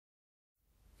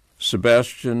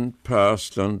Sebastian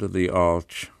passed under the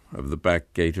arch of the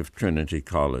back gate of Trinity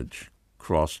College,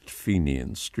 crossed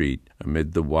Fenian Street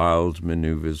amid the wild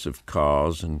maneuvers of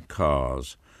cars and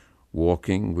cars,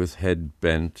 walking with head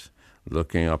bent,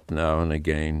 looking up now and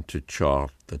again to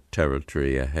chart the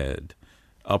territory ahead.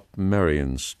 Up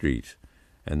Merrion Street,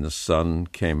 and the sun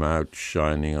came out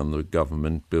shining on the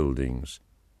government buildings,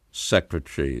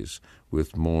 secretaries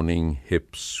with morning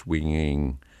hips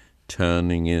swinging,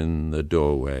 turning in the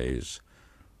doorways,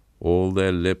 all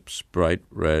their lips bright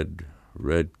red,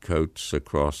 red coats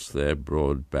across their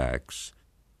broad backs.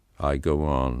 I go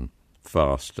on,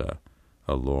 faster,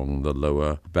 along the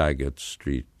lower Bagot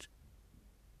Street.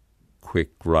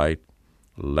 Quick right,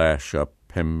 lash up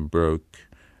Pembroke,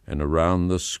 and around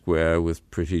the square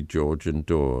with pretty Georgian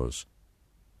doors.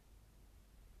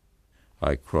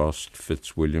 I crossed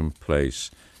Fitzwilliam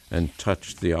Place and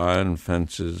touched the iron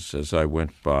fences as I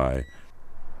went by,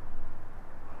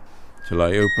 till I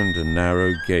opened a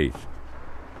narrow gate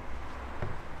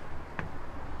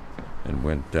and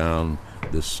went down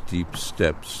the steep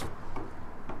steps.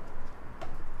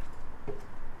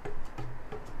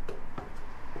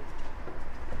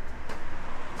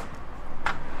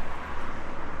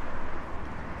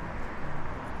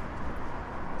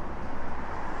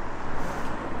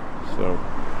 So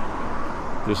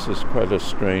this is quite a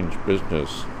strange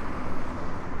business,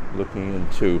 looking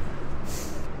into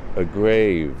a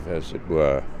grave, as it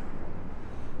were,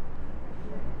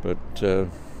 but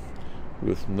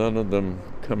with none of them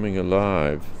coming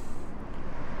alive.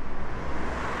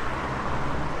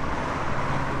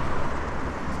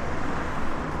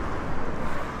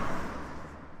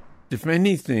 If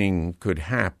anything could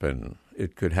happen,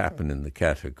 it could happen in the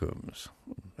catacombs,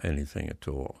 anything at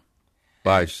all.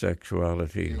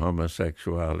 Bisexuality,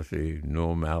 homosexuality,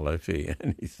 normality,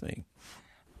 anything.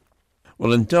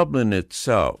 Well, in Dublin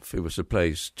itself, it was a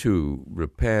place to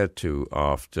repair to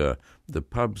after the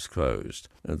pubs closed.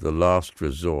 The last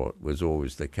resort was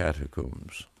always the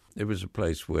catacombs. It was a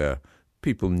place where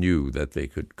people knew that they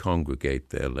could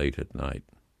congregate there late at night.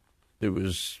 It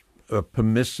was a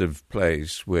permissive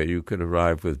place where you could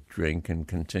arrive with drink and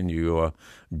continue your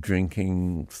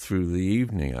drinking through the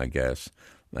evening, I guess.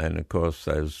 And, of course,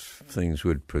 as things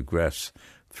would progress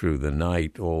through the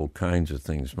night, all kinds of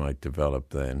things might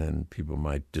develop then, and people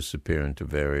might disappear into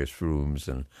various rooms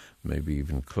and maybe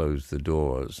even close the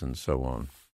doors and so on.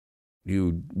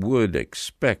 You would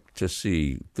expect to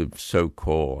see the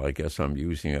so-called, I guess I'm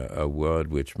using a word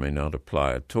which may not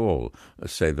apply at all,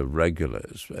 say the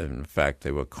regulars. In fact,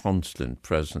 they were constant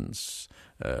presence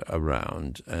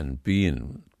around, and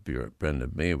being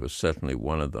Brendan Meir was certainly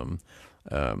one of them.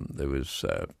 There was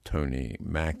Tony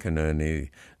McInerney,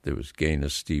 there was Gaynor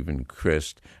Stephen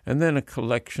Christ, and then a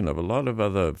collection of a lot of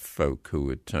other folk who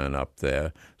would turn up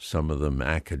there, some of them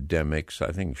academics.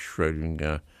 I think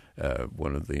Schrödinger,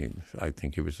 I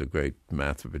think he was a great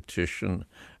mathematician.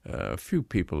 A few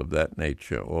people of that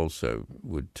nature also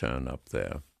would turn up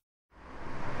there.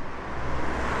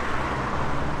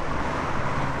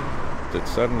 It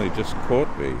suddenly just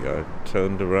caught me. I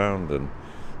turned around and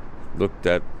looked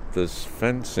at this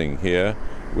fencing here,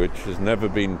 which has never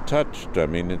been touched. I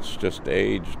mean, it's just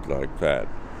aged like that.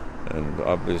 And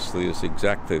obviously it's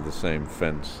exactly the same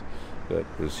fence that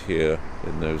was here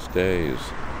in those days.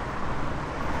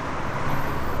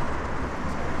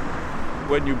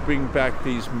 When you bring back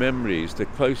these memories, the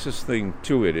closest thing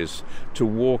to it is to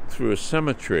walk through a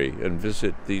cemetery and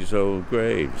visit these old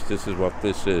graves. This is what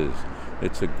this is.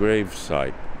 It's a grave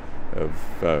site of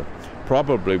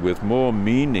probably with more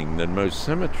meaning than most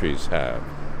cemeteries have.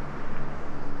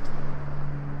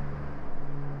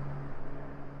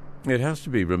 It has to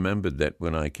be remembered that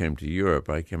when I came to Europe,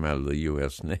 I came out of the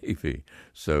U.S. Navy.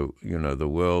 So, the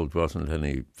world wasn't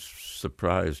any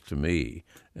surprise to me.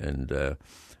 And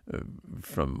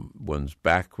from one's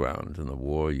background in the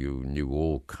war, you knew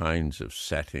all kinds of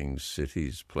settings,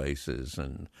 cities, places,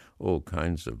 and all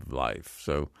kinds of life.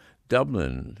 So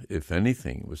Dublin, if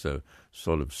anything, was a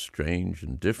sort of strange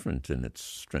and different in its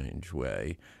strange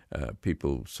way.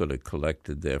 People sort of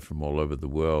collected there from all over the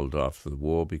world after the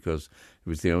war because it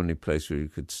was the only place where you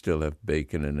could still have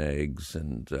bacon and eggs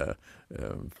and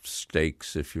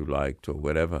steaks, if you liked, or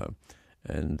whatever.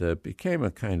 And it became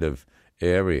a kind of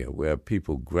area where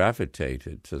people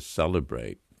gravitated to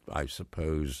celebrate, I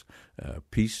suppose,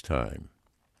 peacetime.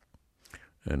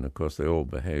 And, of course, they all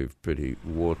behaved pretty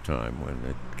wartime when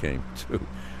it came to,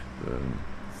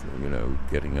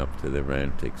 getting up to their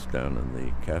antics down in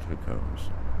the catacombs.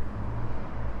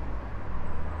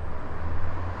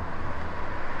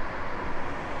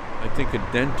 I think a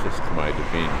dentist might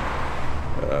have been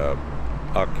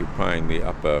occupying the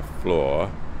upper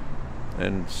floor,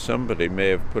 and somebody may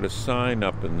have put a sign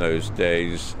up in those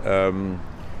days,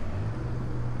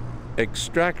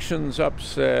 extractions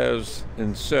upstairs,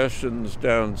 insertions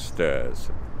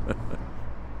downstairs.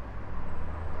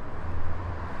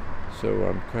 So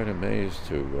I'm quite amazed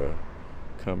to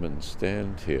come and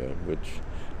stand here, which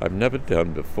I've never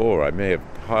done before. I may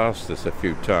have passed this a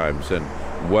few times and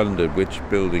wondered which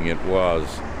building it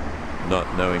was,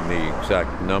 not knowing the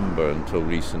exact number until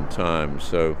recent times.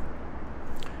 So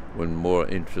when more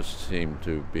interest seemed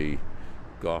to be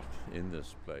got in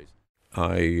this place.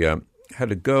 I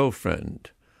had a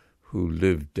girlfriend who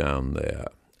lived down there,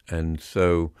 and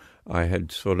so I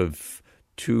had sort of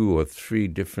 2 or 3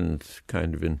 different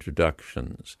kind of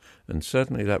introductions, and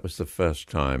certainly that was the first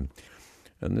time.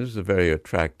 And this is a very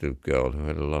attractive girl who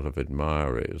had a lot of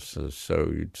admirers,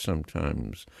 so you'd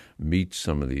sometimes meet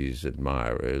some of these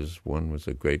admirers. One was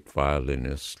a great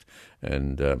violinist,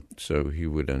 and so he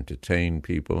would entertain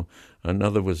people.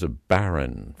 Another was a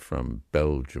baron from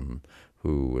Belgium,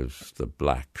 who was the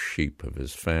black sheep of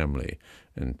his family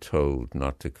and told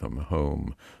not to come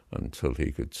home until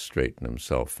he could straighten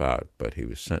himself out. But he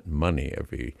was sent money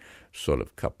every sort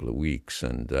of couple of weeks,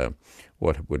 and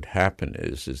what would happen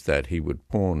is that he would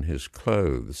pawn his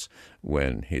clothes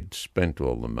when he'd spent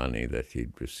all the money that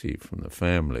he'd received from the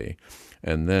family,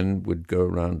 and then would go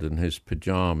around in his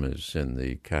pajamas in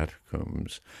the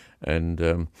catacombs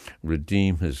and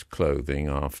redeem his clothing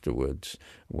afterwards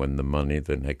when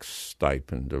the next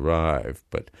stipend arrived.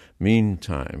 But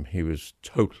meantime, he was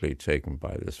totally taken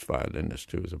by this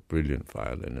violinist, who was a brilliant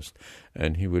violinist,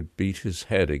 and he would beat his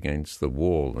head against the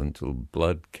wall until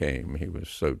blood came. He was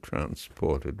so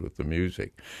transported with the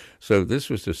music. So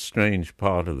this was a strange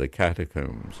part of the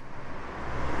catacombs.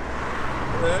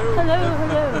 Hello. Hello,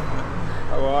 hello.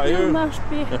 How are you? You must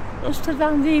be Mr.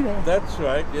 Van Diemen. That's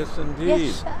right, yes indeed.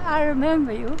 Yes, I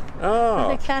remember you. Ah.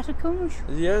 The Catacombs.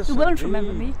 Yes, You won't indeed.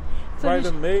 remember me. Quite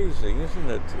amazing, isn't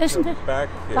it? To Isn't come it? back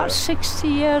here. About 60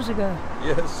 years ago.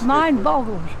 Yes. Mind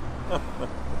boggles.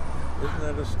 Isn't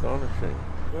that astonishing?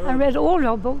 Well, I read all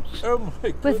your books oh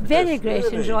my goodness, with very great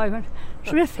really? enjoyment.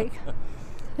 Terrific.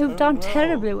 You've done wow.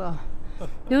 terribly well.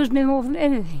 Used me more than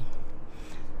anything.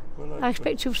 Well, I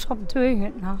expect you've stopped doing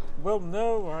it now. Well,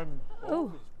 no, I'm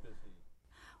always busy.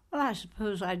 Well, I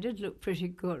suppose I did look pretty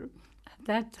good at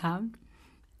that time.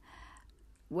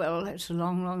 Well, it's a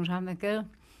long, long time ago.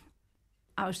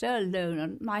 I was there alone,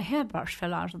 and my hairbrush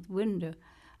fell out of the window.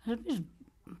 I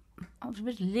was a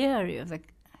bit leery of the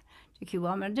Dickie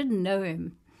woman. I didn't know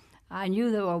him. I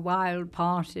knew there were wild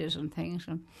parties and things.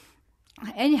 And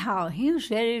anyhow, he was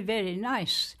very, very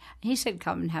nice. He said,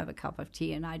 come and have a cup of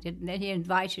tea, and I did. And then he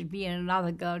invited me and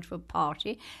another girl to a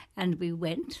party, and we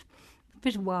went. A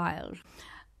bit wild.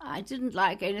 I didn't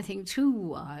like anything too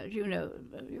wild, you know.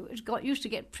 It used to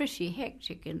get pretty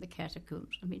hectic in the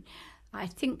catacombs. I mean, I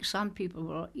think some people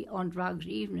were on drugs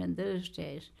even in those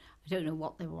days. I don't know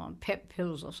what they were on, pep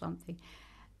pills or something.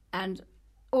 And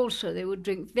also they would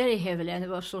drink very heavily, and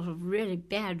there were sort of really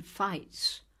bad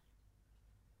fights.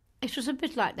 It was a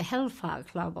bit like the Hellfire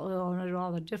Club, although on a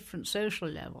rather different social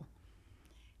level.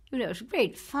 You know, it was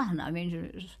great fun. I mean,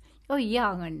 you're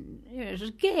young and it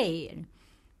was gay, and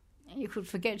you could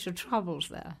forget your troubles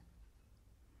there.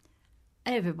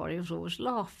 Everybody was always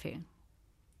laughing.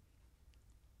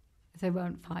 They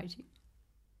weren't fighting.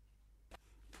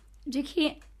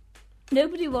 Dickie,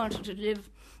 nobody wanted to live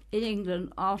in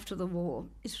England after the war.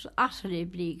 It was utterly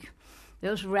bleak.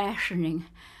 There was rationing,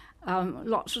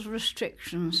 lots of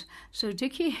restrictions. So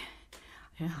Dickie,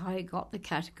 I don't know how he got the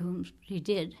catacombs, but he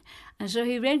did. And so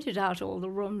he rented out all the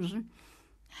rooms and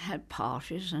had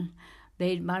parties and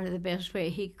made money the best way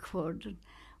he could, and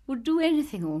would do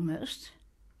anything almost.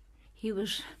 He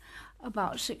was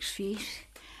about 6 feet,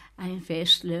 and very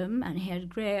slim, and he had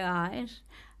grey eyes,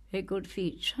 very good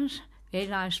features, very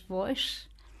nice voice,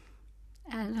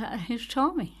 and he was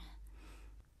charming.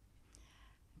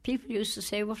 People used to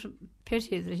say, what a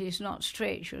pity that he's not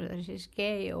straight, or that he's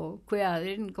gay or queer. They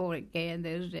didn't call it gay in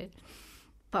those days.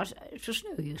 But it was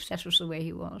no use, that was the way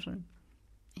he was, and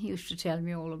he used to tell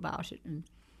me all about it. And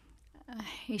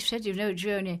he said, you know,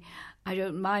 Journey, I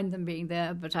don't mind them being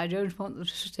there, but I don't want them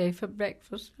to stay for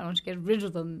breakfast. I want to get rid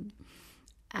of them.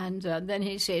 And then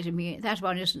he'd say to me, that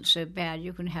one isn't so bad,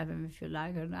 you can have him if you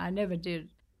like. And I never did.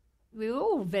 We were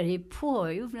all very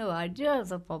poor. You've no idea of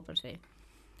the poverty.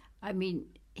 I mean,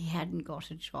 he hadn't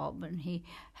got a job, and he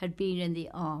had been in the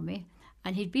army,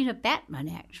 and he'd been a batman,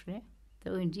 actually,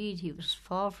 though indeed he was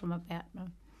far from a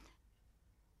batman.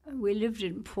 We lived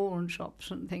in pawn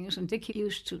shops and things, and Dickie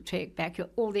used to take back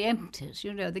all the empties,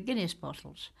 you know, the Guinness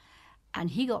bottles.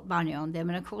 And he got money on them,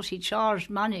 and of course he charged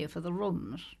money for the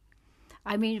rooms.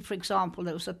 I mean, for example,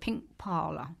 there was a pink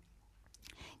parlour.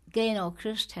 Gaynor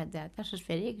Christ had that. That was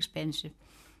very expensive.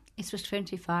 It was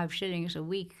 25 shillings a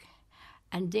week.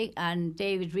 And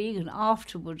David Regan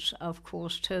afterwards, of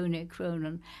course, Tony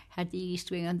Cronin had the East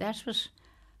Wing, and that was,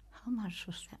 how much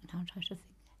was that now? I'm trying to think.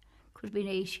 Could have been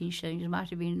 18 shillings, it might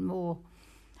have been more.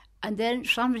 And then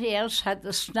somebody else had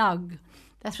the Snug.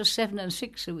 That was 7 and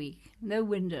 6 a week, no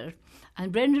windows.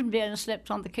 And Brendan Byrne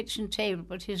slept on the kitchen table,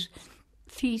 but his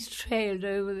feet trailed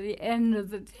over the end of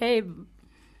the table.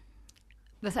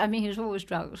 But, I mean, he was always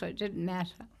drunk, so it didn't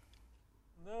matter.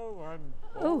 No, I'm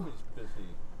always busy.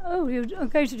 Oh, you're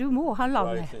going to do more? How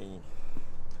long? Writing.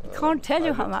 I can't tell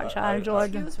you how much I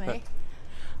enjoyed it. Excuse me.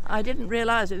 I didn't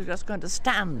realise you were just going to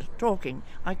stand talking.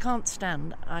 I can't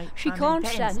stand. She I'm can't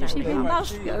in pain stand. You see, we standing.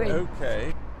 must go in.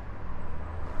 Okay.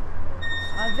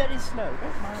 I'm very slow.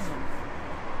 Don't mind me.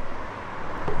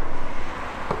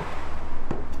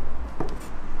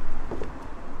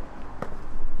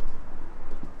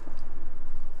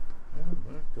 Oh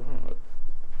my God.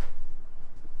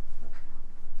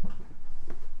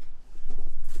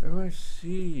 Oh, I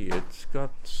see. It's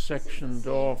got sectioned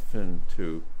off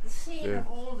into... The scene of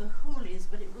all the hoolies,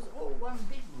 but it was all one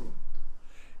big room.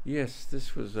 Yes,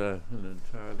 this was an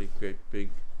entirely great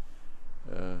big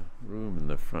room in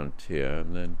the front here,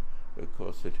 and then, of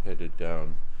course, it headed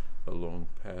down a long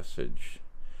passage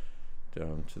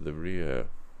down to the rear.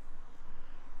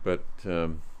 But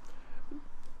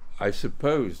I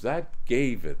suppose that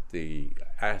gave it the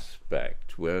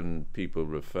aspect when people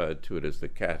referred to it as the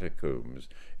Catacombs.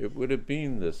 It would have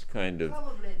been this kind of...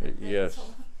 Probably. Yes.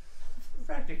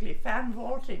 Practically fan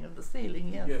vaulting of the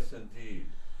ceiling, yes. Yes, indeed.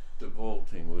 The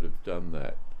vaulting would have done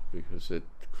that because it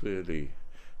clearly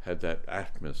had that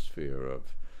atmosphere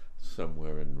of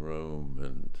somewhere in Rome,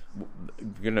 and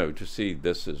you know, to see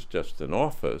this as just an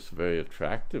office, very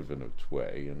attractive in its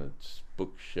way, and its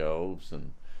bookshelves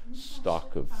and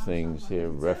stock of things here,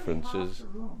 references.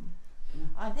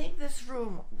 I think this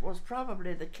room was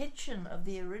probably the kitchen of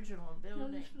the original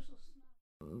building.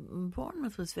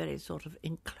 Bournemouth was very sort of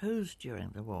enclosed during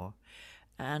the war,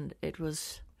 and it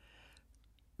was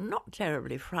not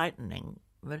terribly frightening,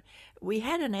 but we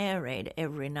had an air raid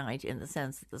every night in the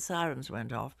sense that the sirens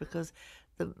went off because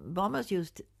the bombers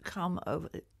used to come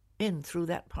in through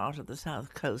that part of the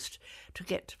south coast to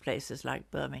get to places like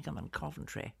Birmingham and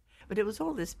Coventry. But it was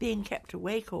all this being kept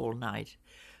awake all night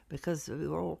because we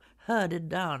were all herded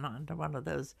down under one of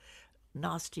those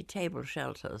nasty table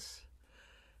shelters,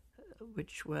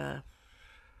 which were,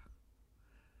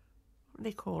 what do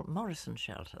they call Morrison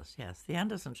shelters? Yes, the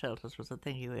Anderson shelters was the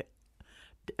thing you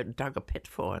dug a pit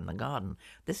for in the garden.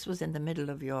 This was in the middle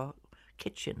of your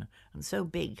kitchen and so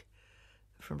big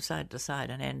from side to side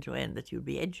and end to end that you'd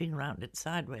be edging around it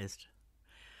sideways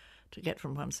to get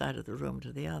from one side of the room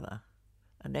to the other.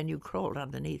 And then you crawled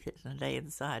underneath it and lay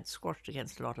inside, squashed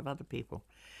against a lot of other people.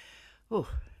 Ooh.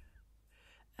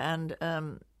 And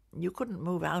you couldn't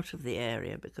move out of the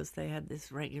area because they had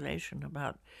this regulation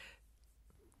about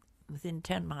within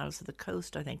 10 miles of the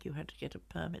coast, I think you had to get a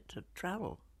permit to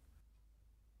travel.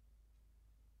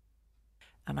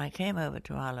 And I came over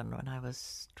to Ireland when I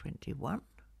was 21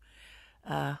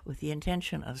 with the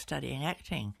intention of studying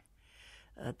acting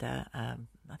at the, I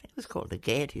think it was called the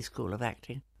Gaiety School of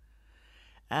Acting.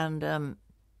 And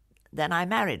then I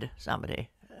married somebody,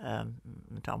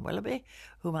 Tom Willoughby,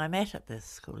 whom I met at this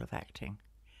School of Acting.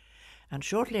 And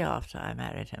shortly after I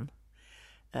married him,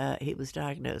 he was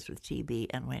diagnosed with TB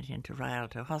and went into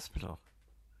Rialto Hospital,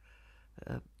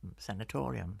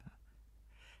 sanatorium.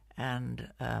 And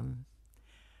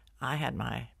I had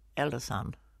my elder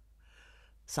son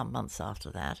some months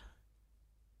after that.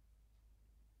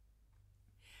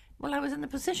 Well, I was in the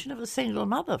position of a single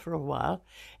mother for a while.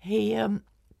 He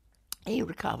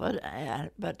recovered,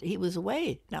 but he was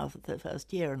away now for the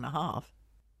first year and a half.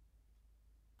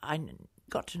 I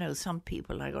got to know some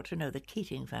people. I got to know the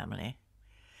Keating family.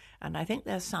 And I think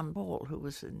their son Paul, who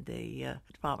was in the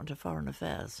Department of Foreign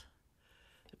Affairs,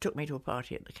 took me to a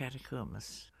party at the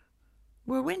Catacombs.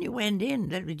 Well, when you went in,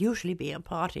 there would usually be a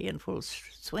party in full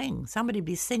swing. Somebody would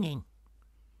be singing.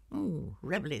 Ooh,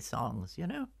 rebelly songs, you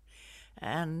know.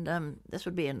 And this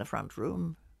would be in the front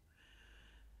room.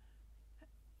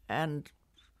 And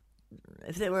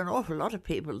if there were an awful lot of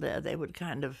people there, they would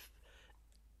kind of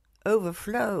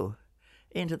overflow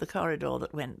into the corridor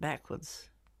that went backwards.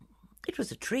 It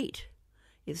was a treat.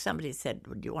 If somebody said,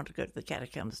 "Would you want to go to the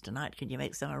Catacombs tonight? Can you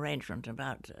make some arrangement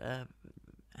about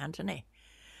Anthony?"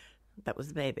 That was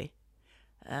the baby.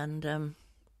 And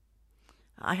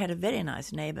I had a very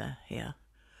nice neighbour here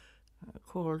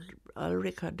called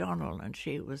Ulrika Donnell, and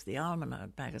she was the almoner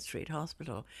at Baggot Street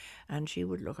Hospital, and she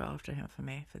would look after him for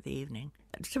me for the evening.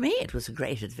 To me, it was a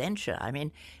great adventure. I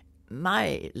mean,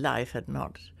 my life had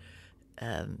not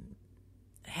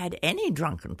had any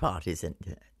drunken parties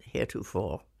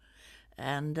heretofore,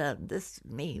 and this,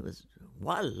 me, was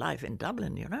wild life in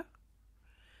Dublin, you know.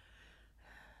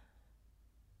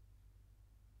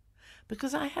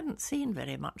 Because I hadn't seen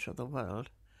very much of the world,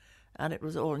 and it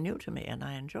was all new to me, and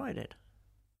I enjoyed it.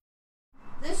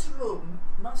 This room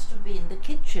must have been the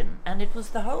kitchen, and it was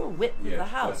the whole width of the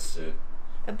house. That's it.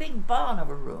 A big barn of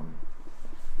a room,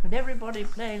 with everybody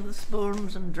playing with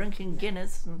spoons and drinking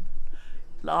Guinness and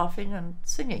laughing and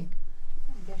singing.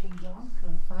 And getting drunk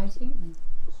and fighting.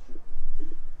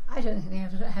 I don't think they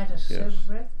ever had a sober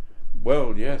breath.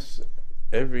 Well, yes,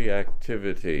 every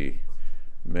activity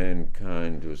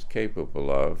mankind was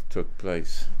capable of took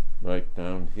place right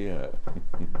down here.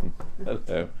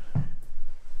 Hello.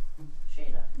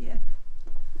 Sheila. Yeah.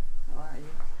 How are you?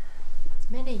 It's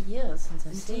many years since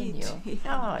I've seen you. Indeed.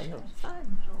 How are you?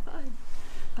 Fine.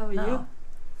 How are No. you?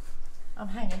 I'm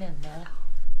hanging in there.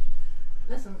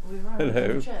 Listen, we run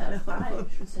Hello. a chair. Hello. I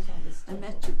should sit on this I table.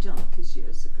 met you donkeys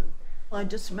years ago. I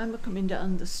just remember coming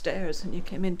down the stairs and you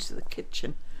came into the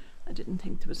kitchen. I didn't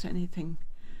think there was anything.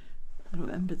 I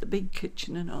remember the big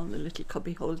kitchen and all the little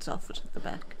cubby holes off it at the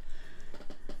back.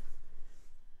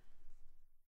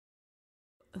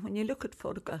 When you look at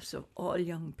photographs of all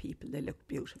young people, they look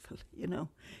beautiful, you know.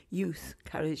 Youth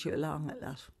carries you along a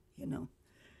lot, you know.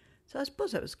 So I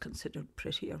suppose I was considered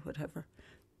pretty or whatever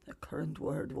the current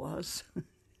word was. I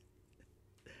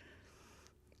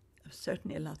was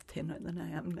certainly a lot thinner than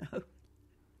I am now.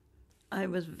 I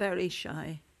was very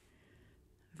shy,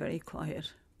 very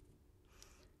quiet,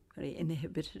 very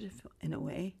inhibited in a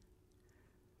way.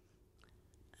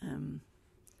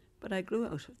 But I grew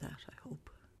out of that, I hope.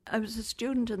 I was a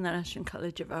student in the National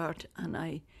College of Art, and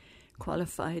I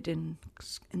qualified in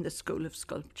the School of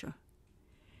Sculpture.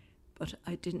 But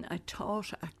I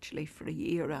taught actually for a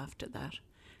year after that,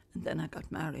 and then I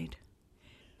got married.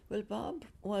 Well, Bob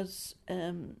was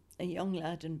a young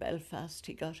lad in Belfast.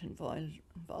 He got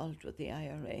involved with the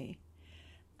IRA,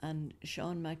 and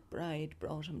Sean McBride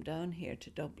brought him down here to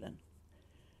Dublin.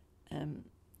 And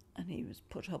he was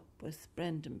put up with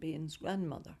Brendan Behan's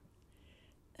grandmother.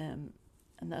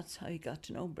 And that's how he got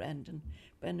to know Brendan.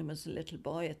 Brendan was a little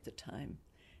boy at the time,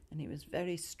 and he was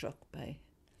very struck by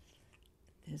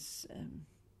his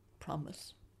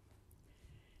promise.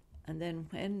 And then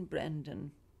when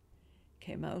Brendan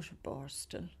came out of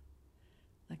Borstal,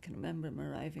 I can remember him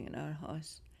arriving in our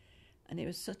house, and he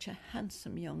was such a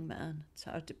handsome young man, it's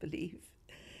hard to believe.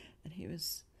 And he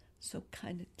was so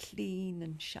kind of clean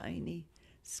and shiny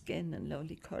skin and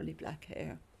lovely curly black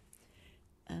hair.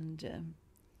 And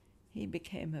he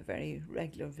became a very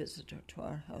regular visitor to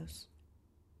our house.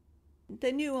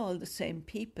 They knew all the same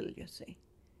people, you see.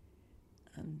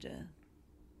 And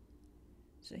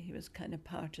so he was kind of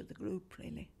part of the group,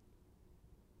 really.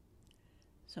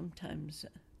 Sometimes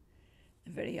a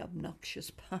very obnoxious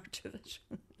part of it,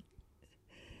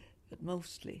 but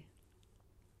mostly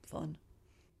fun.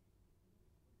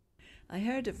 I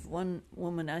heard of one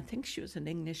woman, I think she was an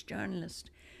English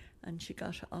journalist, and she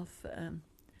got off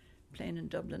plane in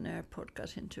Dublin airport,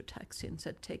 got into a taxi and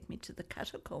said, "Take me to the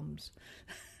Catacombs."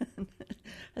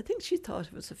 I think she thought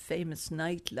it was a famous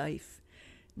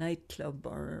nightclub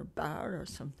or bar or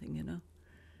something, you know.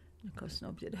 And of course,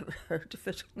 nobody had ever heard of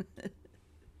it.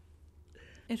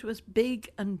 It was big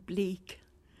and bleak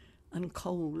and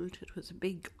cold. It was a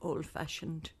big,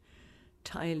 old-fashioned,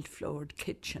 tiled-floored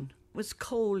kitchen. It was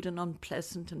cold and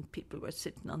unpleasant, and people were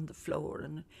sitting on the floor.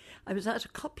 And I was at a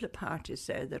couple of parties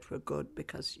there that were good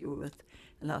because you were with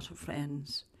a lot of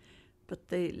friends. But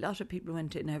a lot of people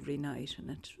went in every night, and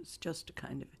it was just a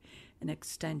kind of an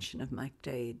extension of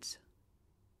MacDade's.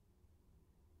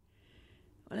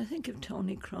 Well, I think of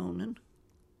Tony Cronin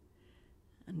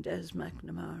and Des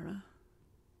McNamara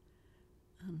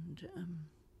and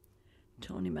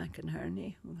Tony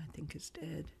McInerney, who I think is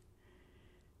dead,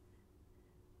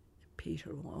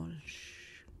 Peter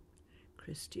Walsh,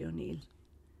 Christy O'Neill.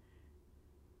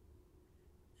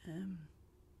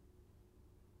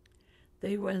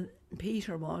 They were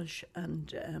Peter Walsh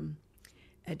and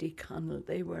Eddie Connell.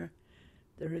 They were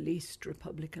the released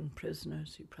Republican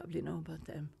prisoners. You probably know about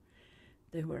them.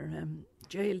 They were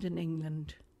jailed in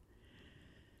England.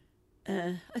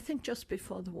 I think just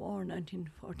before the war,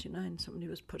 1949, somebody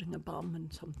was putting a bomb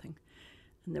in something,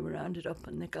 and they were rounded up,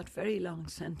 and they got very long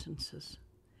sentences.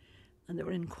 And they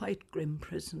were in quite grim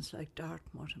prisons like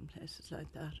Dartmouth and places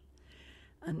like that.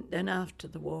 And then after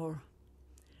the war,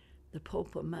 the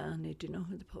Pope O'Mahony. Do you know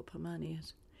who the Pope O'Mahony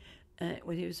is?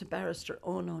 Well, he was a barrister.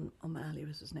 Owen O'Malley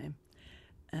was his name.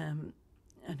 And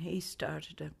he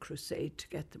started a crusade to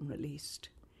get them released.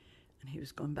 And he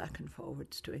was going back and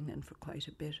forwards to England for quite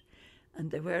a bit. And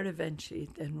they were eventually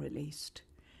then released.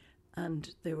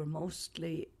 And they were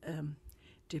mostly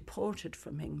deported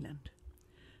from England.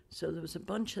 So there was a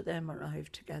bunch of them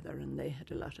arrived together, and they had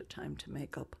a lot of time to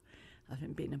make up,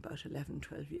 having been about 11,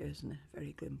 12 years in a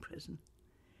very grim prison.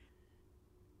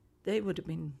 They would have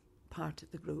been part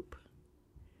of the group.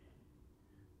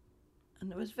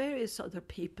 And there was various other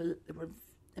people. There were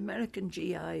American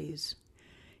GIs.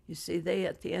 You see, they,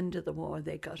 at the end of the war,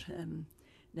 they got an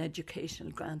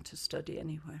educational grant to study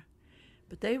anywhere.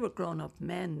 But they were grown-up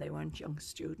men. They weren't young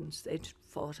students. They'd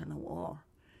fought in a war.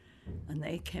 And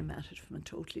they came at it from a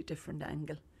totally different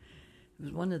angle. It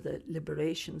was one of the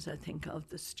liberations, I think, of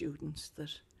the students, that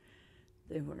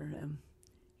they were,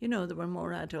 they were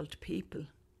more adult people,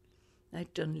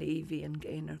 like Dunleavy and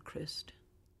Gaynor Christ.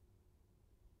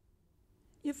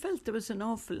 You felt there was an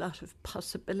awful lot of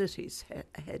possibilities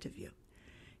ahead of you.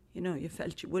 You know, you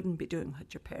felt you wouldn't be doing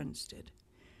what your parents did,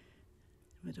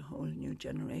 with a whole new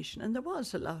generation. And there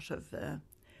was a lot of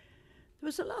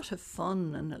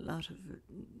fun and a lot of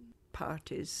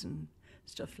parties and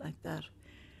stuff like that.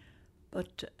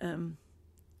 But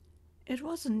it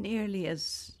wasn't nearly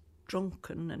as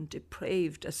drunken and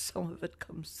depraved as some of it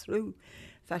comes through.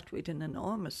 In fact, we had an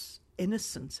enormous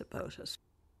innocence about us.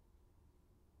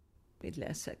 We had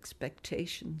less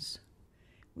expectations.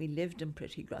 We lived in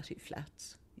pretty grotty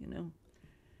flats, you know.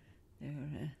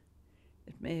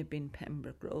 It may have been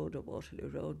Pembroke Road or Waterloo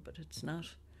Road, but it's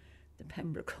not the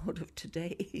Pembroke Road of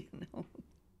today, you know.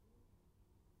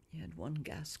 You had one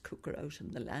gas cooker out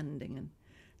in the landing and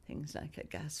things like a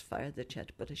gas fire that you had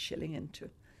to put a shilling into.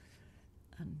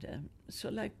 And so,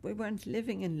 like, we weren't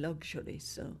living in luxury,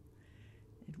 so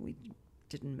it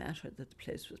didn't matter that the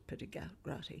place was pretty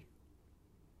grotty.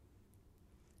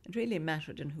 It really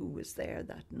mattered in who was there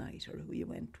that night or who you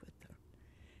went with, or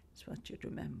it's what you'd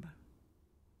remember.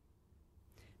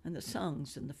 And the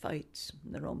songs and the fights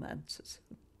and the romances.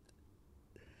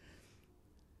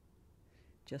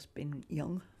 Just being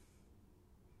young.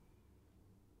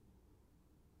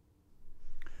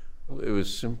 Well, it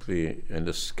was simply an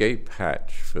escape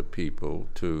hatch for people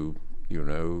to,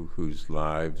 whose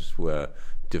lives were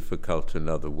difficult in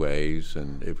other ways,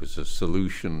 and it was a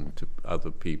solution to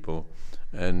other people.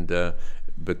 And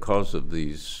because of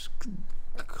these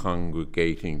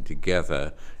congregating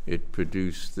together, it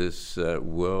produced this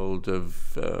world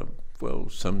of,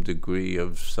 some degree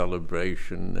of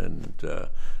celebration and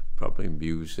probably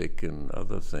music and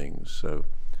other things. So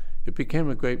it became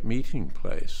a great meeting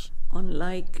place.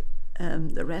 Unlike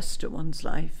the rest of one's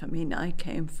life, I mean, I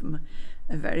came from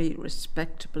a very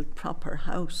respectable, proper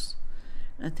house.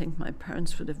 I think my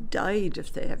parents would have died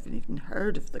if they haven't even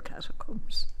heard of the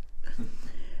Catacombs.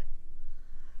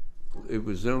 It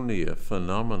was only a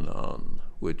phenomenon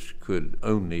which could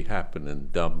only happen in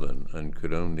Dublin and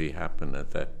could only happen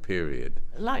at that period.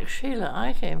 Like Sheila,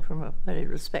 I came from a very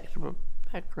respectable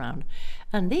background,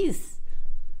 and this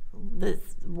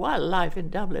wildlife in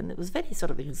Dublin, it was very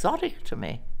sort of exotic to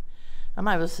me, and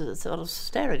I was sort of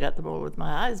staring at them all with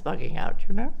my eyes bugging out,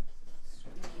 you know.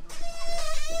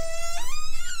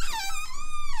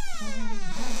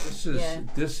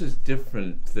 This is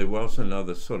different. There was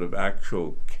another sort of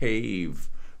actual cave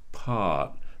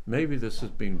part. Maybe this has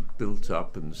been built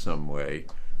up in some way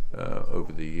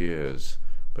over the years,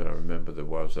 but I remember there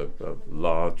was a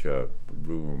larger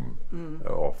room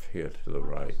off here to the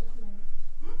right.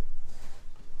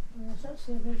 Yes, that's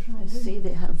the original. I see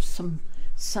they have some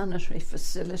sanitary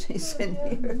facilities in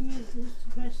here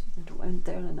that weren't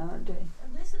there in our day.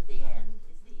 And this at the end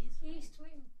is the East Wing.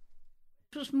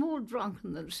 It was more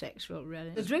drunken than sexual, really.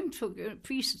 The drink took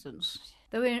precedence.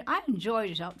 I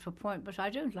enjoyed it up to a point, but I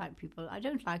don't like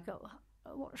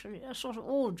sort of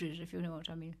orgies, if you know what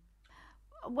I mean.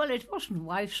 Well, it wasn't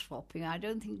wife swapping. I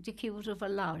don't think Dickie would have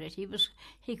allowed it.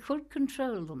 He could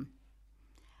control them,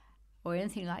 or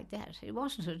anything like that. It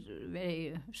wasn't a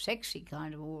very sexy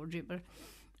kind of orgy, but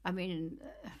I mean,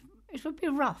 it would be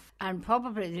rough, and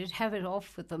probably they'd have it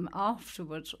off with them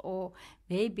afterwards, or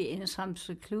maybe in some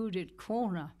secluded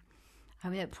corner. I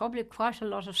mean, probably quite a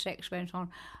lot of sex went on.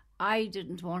 I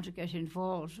didn't want to get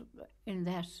involved in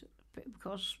that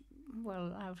because,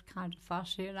 well, I was kind of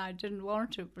fussy and I didn't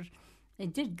want to, but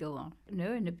it did go on.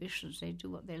 No inhibitions, they do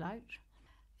what they liked.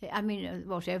 I mean,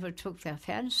 whatever took their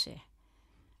fancy.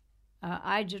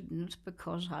 I didn't,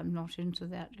 because I'm not into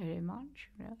that very much,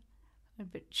 you know. I'm a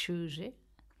bit choosy.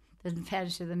 Didn't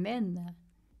fancy the men there.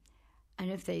 And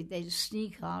if they'd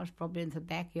sneak out, probably in the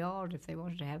backyard if they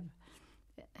wanted to have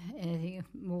anything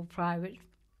more private.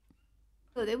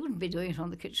 So they wouldn't be doing it on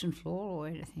the kitchen floor or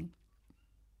anything.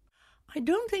 I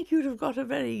don't think you'd have got a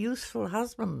very useful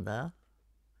husband there.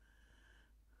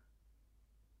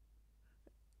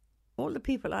 All the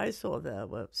people I saw there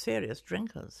were serious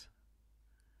drinkers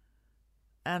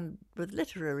and with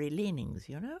literary leanings,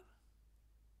 you know.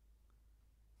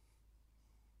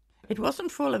 It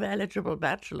wasn't full of eligible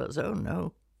bachelors, oh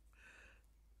no.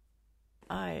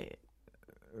 I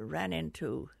ran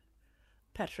into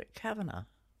Patrick Kavanagh,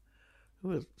 who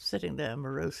was sitting there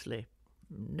morosely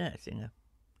nursing a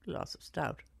glass of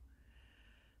stout.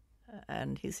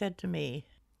 And he said to me,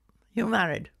 "You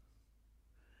married?"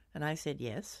 And I said,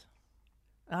 "Yes."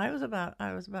 I was about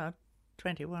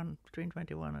 21, between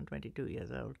 21 and 22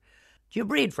 years old. "Do you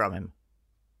breed from him?"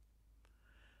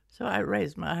 So I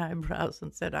raised my eyebrows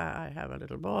and said, I have a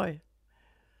little boy.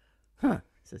 "Huh,"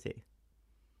 says he.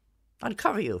 "I'd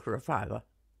cover you for a £5.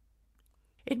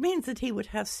 It means that he would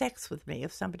have sex with me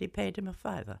if somebody paid him a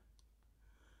 £5.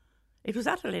 It was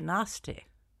utterly nasty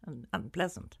and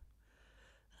unpleasant.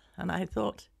 And I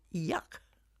thought, yuck.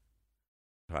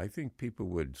 I think people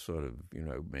would sort of,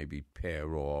 maybe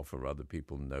pair off, or other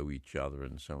people know each other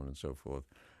and so on and so forth.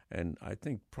 And I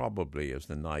think probably as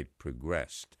the night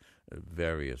progressed,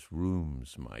 various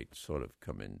rooms might sort of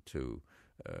come in to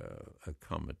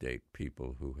accommodate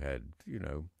people who had,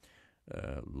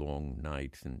 long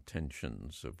night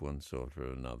intentions of one sort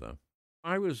or another.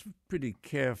 I was pretty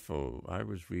careful. I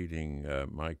was reading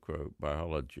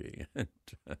microbiology, and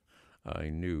I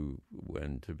knew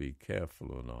when to be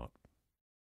careful or not.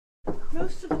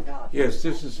 Most of the gardens. Yes,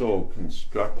 this is all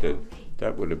constructed.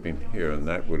 That would have been here, and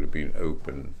that would have been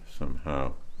open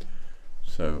somehow.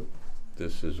 So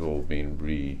this has all been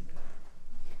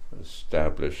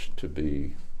re-established to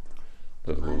be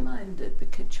little... I mind that the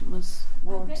kitchen was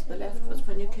more to the left, was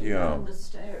when you came down the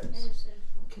stairs.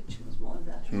 The kitchen was more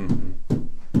that.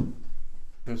 Mm-hmm.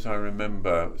 Because I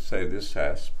remember, say, this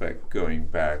aspect going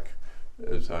back,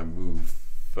 as I move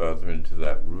further into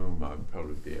that room, I'd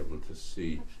probably be able to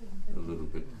see a little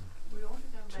bit,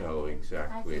 tell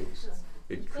exactly.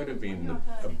 It could have been a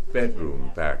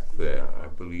bedroom back there, I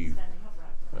believe,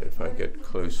 if I get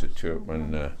closer to it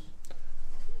when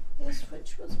Yes,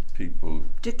 which was people...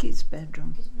 Dickie's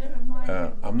bedroom.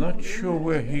 I'm not sure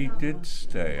where he did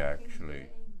stay, actually.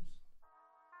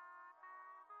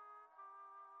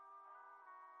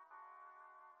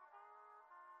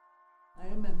 I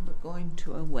remember going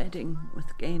to a wedding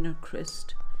with Gaynor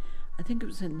Christ. I think it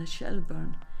was in the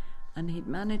Shelburne, and he'd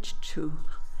managed to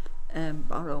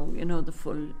borrow, the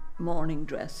full morning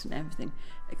dress and everything,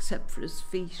 except for his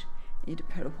feet. He had a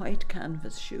pair of white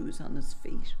canvas shoes on his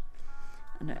feet.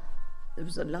 And there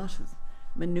was a lot of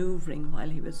manoeuvring while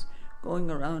he was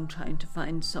going around trying to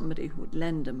find somebody who would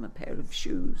lend him a pair of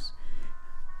shoes.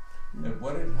 And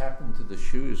what had happened to the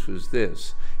shoes was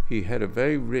this. He had a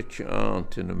very rich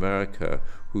aunt in America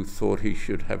who thought he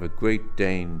should have a Great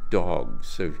Dane dog.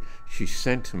 So she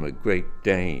sent him a Great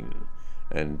Dane.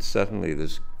 And suddenly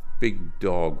this big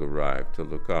dog arrived to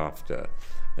look after.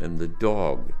 And the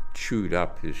dog chewed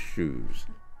up his shoes.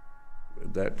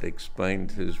 That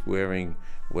explained his wearing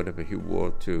whatever he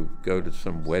wore to go to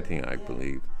some wedding, I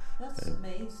believe. That's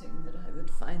amazing that I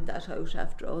would find that out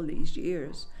after all these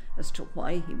years, as to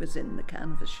why he was in the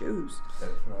canvas shoes.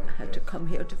 That's right. I had to come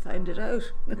here to find it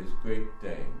out. His Great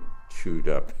Dane chewed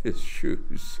up his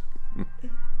shoes.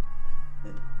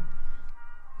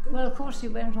 Well, of course, he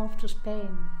went off to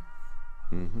Spain.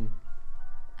 Mm-hmm.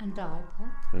 And died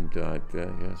there. And died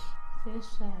there, yes. Very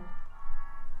sad.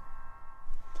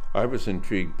 I was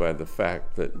intrigued by the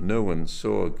fact that no one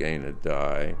saw Gaynor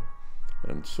die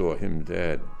and saw him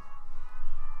dead.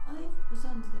 I was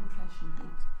under the impression he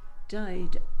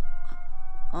died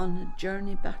on a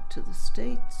journey back to the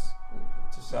States.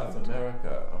 To South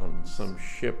America, on some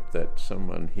ship that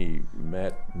someone he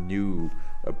met knew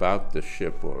about the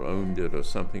ship or owned it or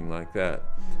something like that.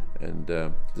 And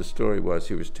the story was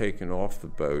he was taken off the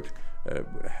boat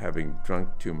having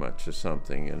drunk too much or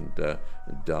something, and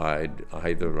died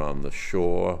either on the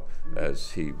shore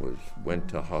as he went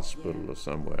to hospital or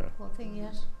somewhere. Poor thing,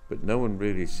 yes. But no one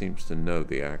really seems to know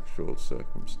the actual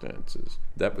circumstances.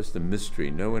 That was the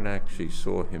mystery. No one actually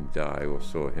saw him die or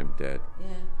saw him dead.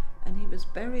 Yeah, and he was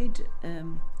buried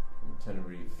In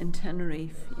Tenerife. in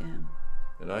Tenerife, yeah.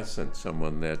 And I sent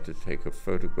someone there to take a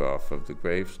photograph of the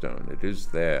gravestone. It is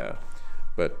there.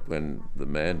 But when the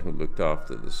man who looked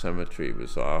after the cemetery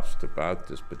was asked about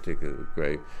this particular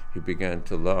grave, he began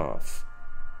to laugh.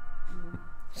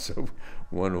 So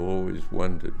one always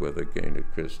wondered whether Gaynor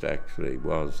Christ actually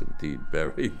was indeed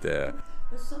buried there.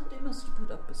 Somebody must have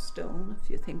put up a stone, if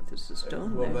you think there's a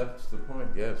stone well, there. that's the point,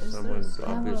 yes, Is someone there a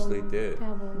obviously stone? did.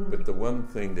 But the one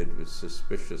thing that was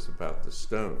suspicious about the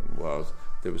stone was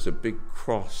there was a big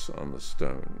cross on the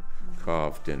stone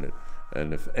carved in it.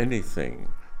 And if anything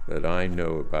that I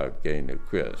know about Gaynor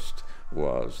Christ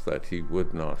was that he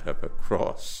would not have a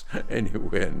cross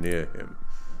anywhere near him.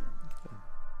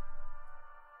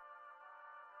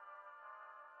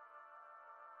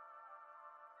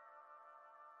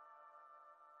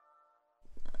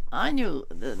 I knew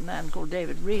the man called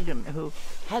David Regan who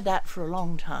had that for a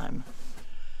long time,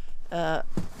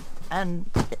 and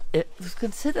it was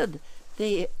considered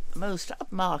the most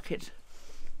upmarket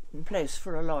place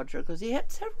for a lodger because he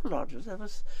had several lodgers. There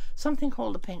was something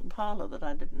called the Pink Parlour that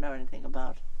I didn't know anything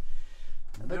about,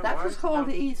 but No, that was called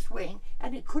the I- East Wing,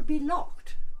 and it could be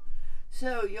locked.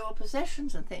 So your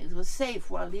possessions and things were safe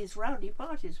while these rowdy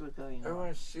parties were going on. Oh,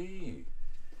 I see.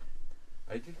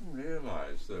 I didn't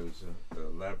realize those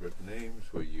elaborate names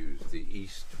were used, the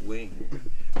East Wing.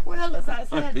 Well, as I I'm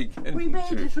said, beginning we made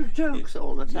to- little jokes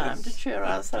all the time Yes. to cheer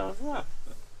ourselves up.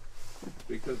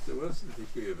 Because there was a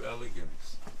degree of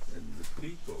elegance in the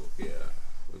people here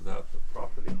without the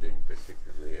property being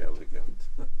particularly elegant.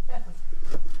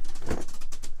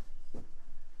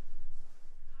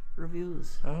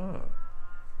 Reviews. Ah,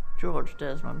 George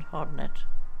Desmond Hodnett,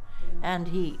 and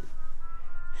he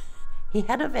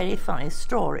had a very funny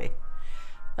story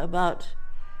about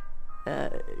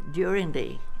during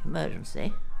the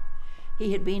emergency.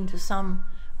 He had been to some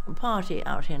party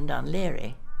out in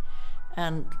Dunleary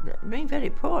and being very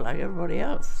poor like everybody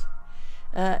else.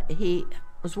 He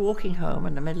was walking home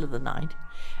in the middle of the night,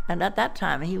 and at that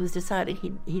time he was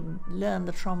deciding he'd learn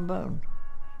the trombone,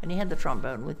 and he had the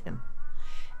trombone with him.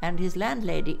 And his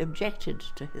landlady objected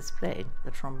to his playing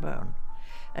the trombone.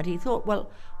 And he thought,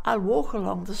 well, I'll walk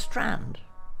along the Strand.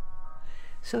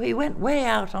 So he went way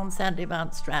out on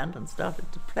Sandymount Strand and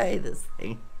started to play this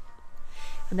thing.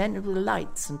 And then there were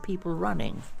lights and people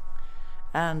running,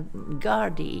 and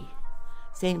Gardaí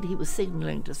saying that he was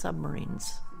signalling to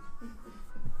submarines.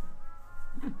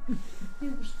 He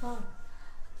was fun.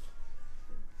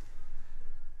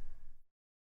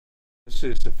 this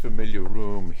is a familiar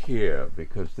room here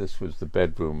because this was the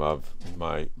bedroom of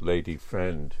my lady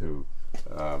friend who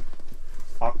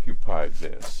occupied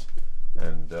this.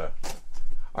 And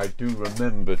I do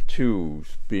remember, too,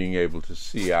 being able to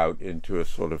see out into a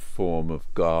sort of form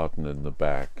of garden in the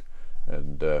back.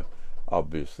 And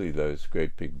obviously those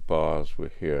great big bars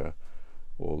were here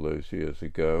all those years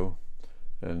ago.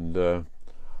 And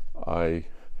I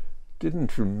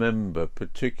didn't remember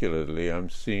particularly. I'm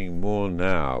seeing more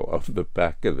now of the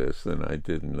back of this than I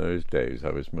did in those days. I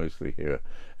was mostly here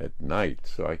at night,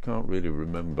 so I can't really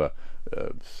remember,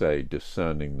 say,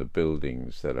 discerning the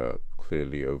buildings that are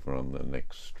clearly over on the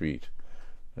next street.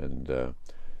 And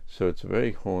so it's a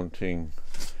very haunting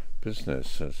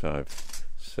business, as I've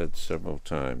said several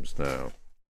times now.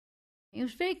 He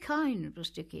was very kind,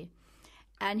 was Dickie,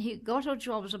 and he got a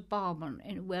job as a barman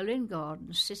in Welwyn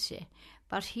Garden City.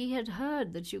 But he had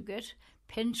heard that you get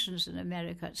pensions in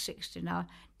America at 60 now.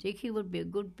 Dickie would be a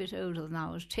good bit older than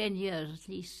I was, 10 years at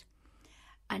least.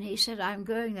 And he said, I'm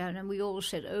going there. And we all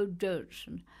said, oh, don't.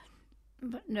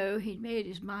 But no, he'd made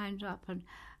his mind up. And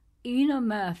Ina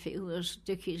Murphy, who was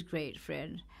Dickie's great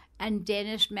friend, and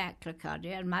Dennis McLeod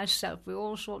and myself, we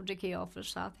all saw Dickie off to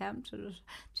Southampton. It was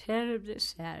terribly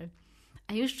sad.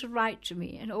 He used to write to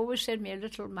me and always send me a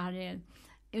little money. And,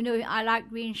 you know, I like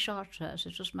green chartreuse.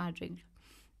 It was my drink.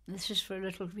 This is for a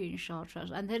little green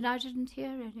chartreuse. And then I didn't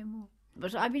hear anymore.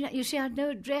 But, I mean, you see, I had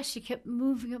no address. He kept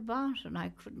moving about and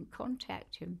I couldn't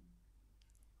contact him.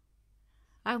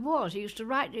 He used to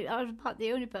write. I was about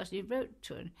the only person he wrote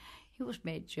to. And he always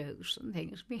made jokes and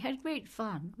things. We had great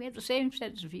fun. We had the same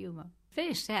sense of humour.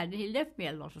 Very sad. He left me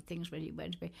a lot of things when he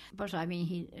went away. But, I mean,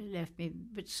 he left me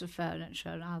bits of furniture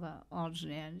and other odds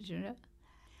and ends, you know.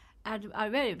 And I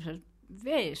really was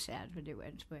very sad when he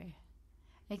went away.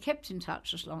 He kept in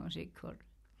touch as long as he could.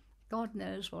 God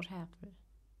knows what happened.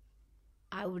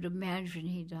 I would imagine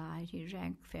he died. He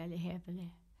drank fairly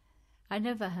heavily. I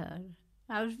never heard.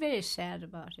 I was very sad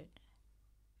about it.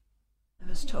 I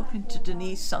was talking to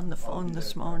Denise on the phone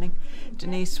this morning.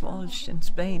 Denise Walsh in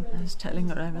Spain. I was telling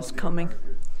her I was coming.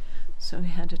 So we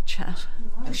had a chat.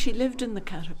 She lived in the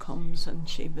Catacombs and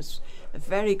she was a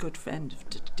very good friend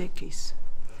of Dickie's.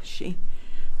 She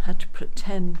had to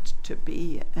pretend to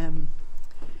be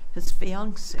his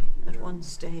fiancée at one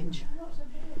stage.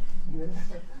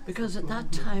 Because at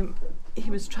that time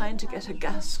he was trying to get a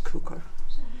gas cooker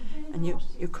and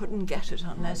you couldn't get it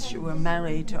unless you were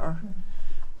married or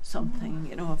something,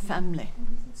 you know, a family.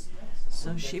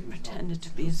 So she pretended to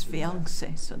be his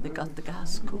fiancée, so they got the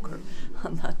gas cooker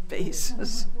on that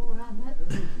basis.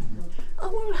 Oh,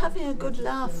 we were having a good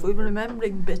laugh. We were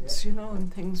remembering bits, you know,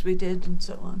 and things we did and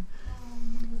so on.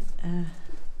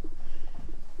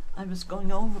 I was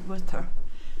going over with her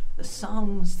the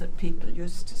songs that people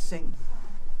used to sing,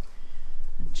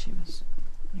 and she was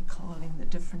recalling the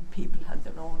different people had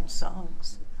their own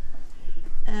songs.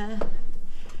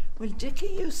 Well, Dickie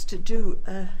used to do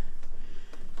a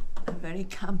very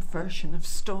camp version of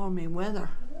Stormy Weather,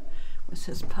 was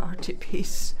his party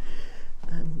piece,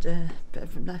 and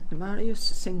Bevan McNamara used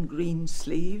to sing Green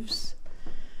Sleeves.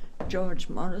 George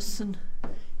Morrison,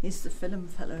 he's the film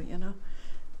fellow, you know.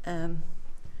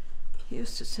 He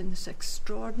used to sing this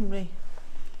extraordinary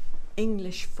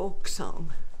English folk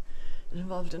song. It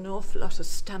involved an awful lot of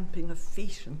stamping of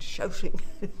feet and shouting.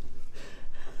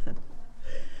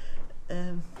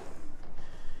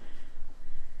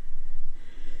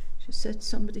 She said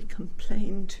somebody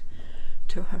complained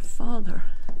to her father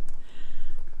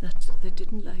that they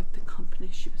didn't like the company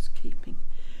she was keeping,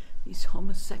 these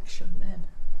homosexual men.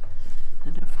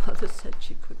 And her father said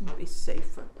she couldn't be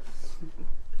safer.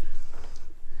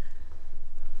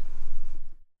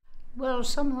 Well,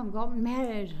 some of them got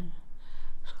married,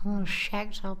 some of them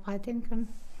shacked up, I think, and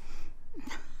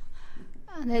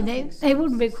then they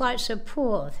wouldn't be quite so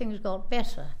poor. Things got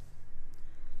better.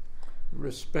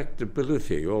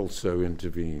 Respectability also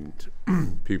intervened.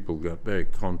 People got very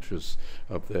conscious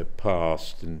of their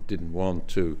past and didn't want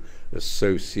to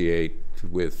associate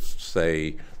with,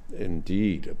 say,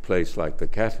 indeed, a place like the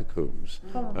Catacombs.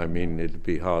 I mean, it'd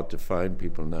be hard to find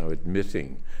people now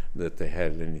admitting that they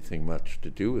had anything much to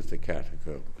do with the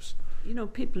Catacombs. You know,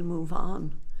 people move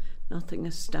on. Nothing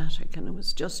is static, and it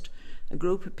was just a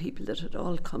group of people that had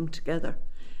all come together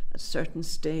at a certain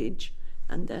stage,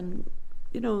 and then,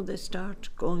 you know, they start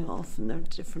going off in their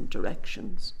different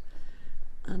directions,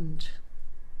 and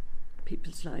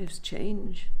people's lives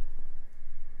change.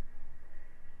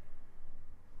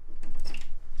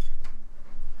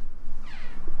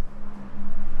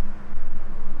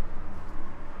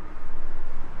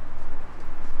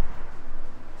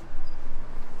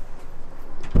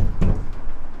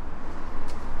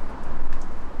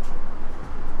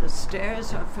 The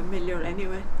stairs are familiar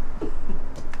anyway.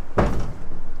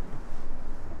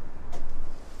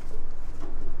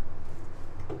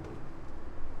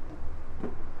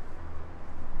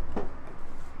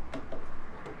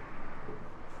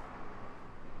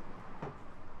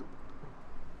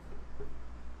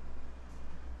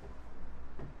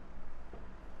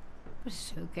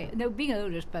 It's okay. No, being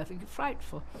old is perfectly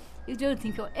frightful. You don't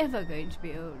think you're ever going to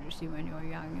be old, you see, when you're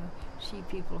young. You see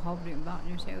people hobbling about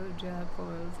and you say, oh dear, poor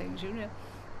old things, you know.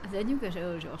 And then you get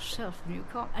old yourself and you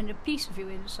can't, and a piece of you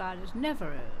inside is never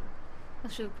old.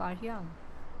 You're still quite young.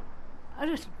 A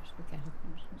little bit of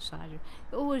Catacombs inside you.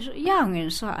 You're always young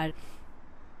inside.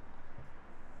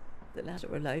 The last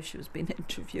of her life, she was being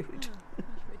interviewed. What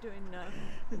are we doing now?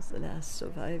 As the last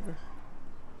survivor.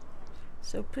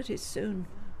 So pretty soon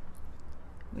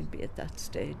we'll be at that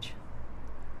stage.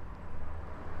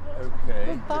 Okay.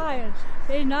 Goodbye. It's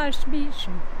very nice to meet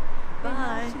you.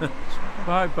 Bye.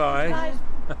 Bye-bye. Nice.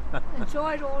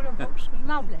 Enjoyed all your books. It was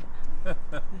lovely.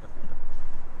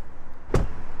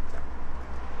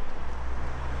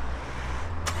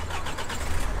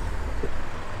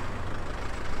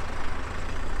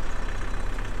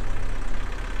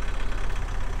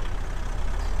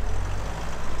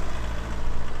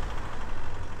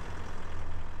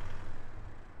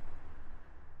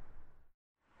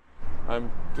 I'm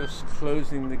just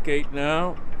closing the gate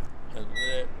now, and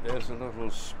there's a little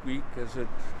squeak as it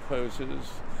closes,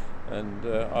 and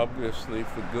obviously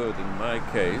for good in my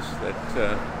case,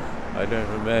 that I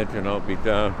don't imagine I'll be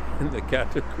down in the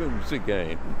Catacombs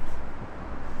again.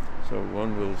 So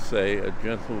one will say a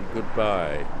gentle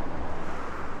goodbye.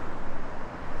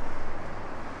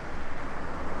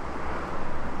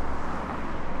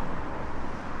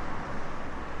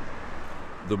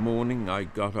 The morning I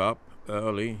got up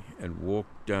early and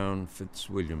walked down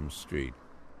Fitzwilliam Street.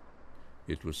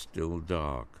 It was still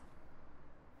dark.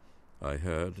 I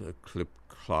heard a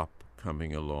clip-clop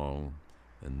coming along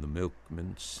and the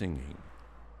milkman singing.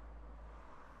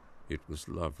 It was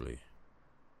lovely.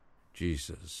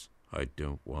 Jesus, I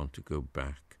don't want to go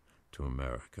back to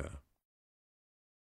America.